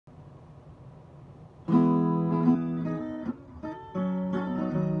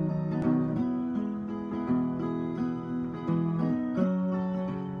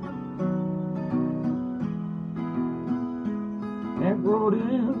rode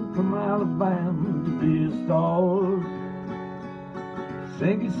in from Alabama to be a star,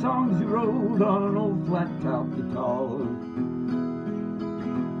 singing songs he wrote on an old flat-top guitar.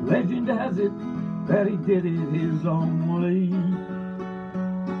 Legend has it that he did it his own way.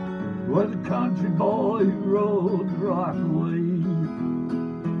 He was a country boy who rode the rock away.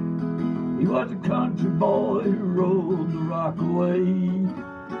 He was a country boy who rode the rock away,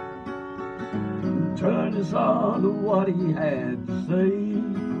 and turned us on to what he had to say.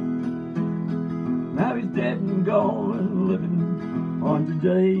 Now he's dead and gone and living on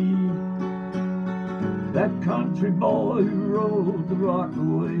today. That country boy who rode the rock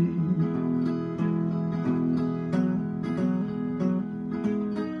away.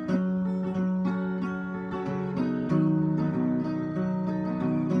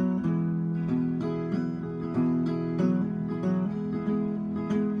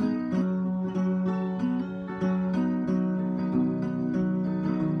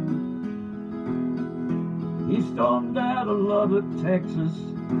 He stormed out of Lubbock, Texas,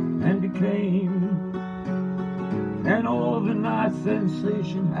 and became an overnight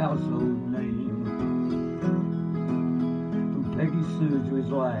sensation, household name. From Peggy Sue to his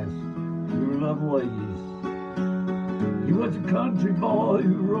last true love ways, he was a country boy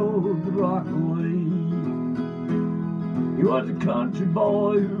who rode the rock away. He was a country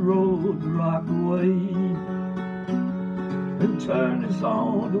boy who rode the rock away, and turned us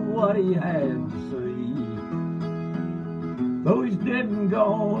on to what he had to say. Though he's dead and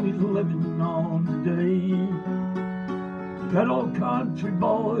gone, he's living on today. That old country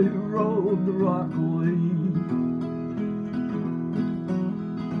boy who rode the rock away.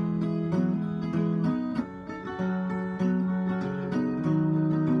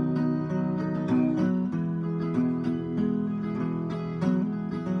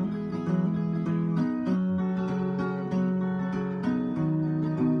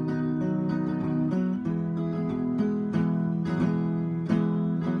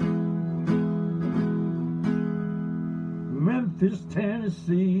 Memphis,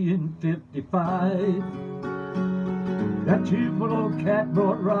 Tennessee in '55. That Tupelo cat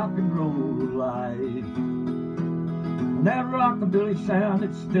brought rock and roll alive. And that rockabilly sound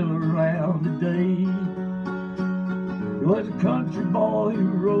that's still around today. He was a country boy who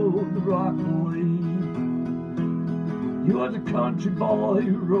rode the rock away. He was a country boy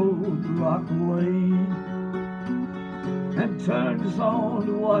who rode the rock away, and turned us on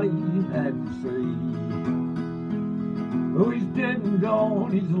to what he had to say. Though he's dead and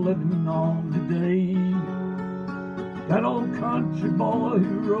gone, he's living on today. That old country boy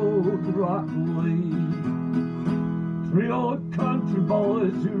who rode the rock away. Three old country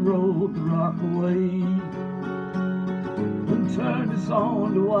boys who rode the rock away, and turned us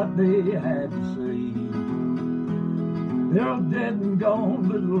on to what they had to say. They're all dead and gone,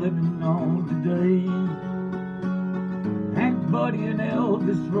 but living on today. Hank, Buddy, and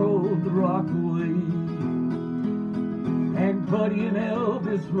Elvis rode the rock away. Hank, Buddy, and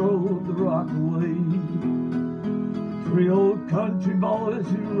Elvis rode the rock away. Three old country boys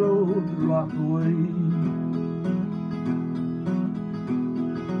who rode the rock away.